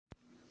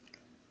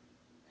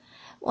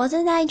我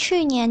是在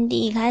去年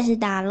底开始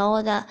打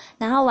LOL 的，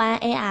然后玩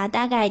AR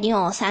大概已经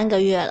有3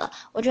个月了。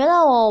我觉得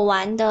我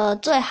玩的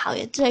最好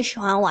也最喜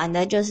欢玩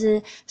的就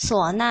是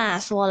索娜、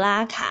索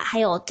拉卡还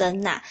有珍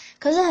娜。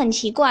可是很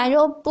奇怪，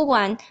就不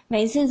管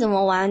每次怎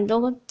么玩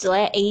都只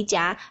会 A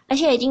加，而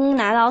且已经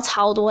拿到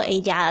超多 A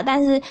加了，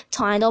但是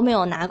从来都没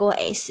有拿过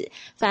S。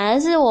反而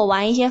是我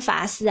玩一些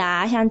法师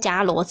啊，像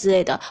伽罗之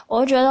类的，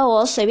我就觉得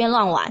我随便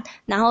乱玩，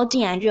然后竟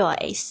然就有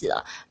S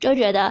了，就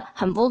觉得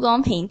很不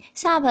公平。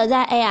SUP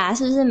在 AR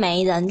是不是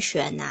没人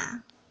权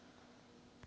啊？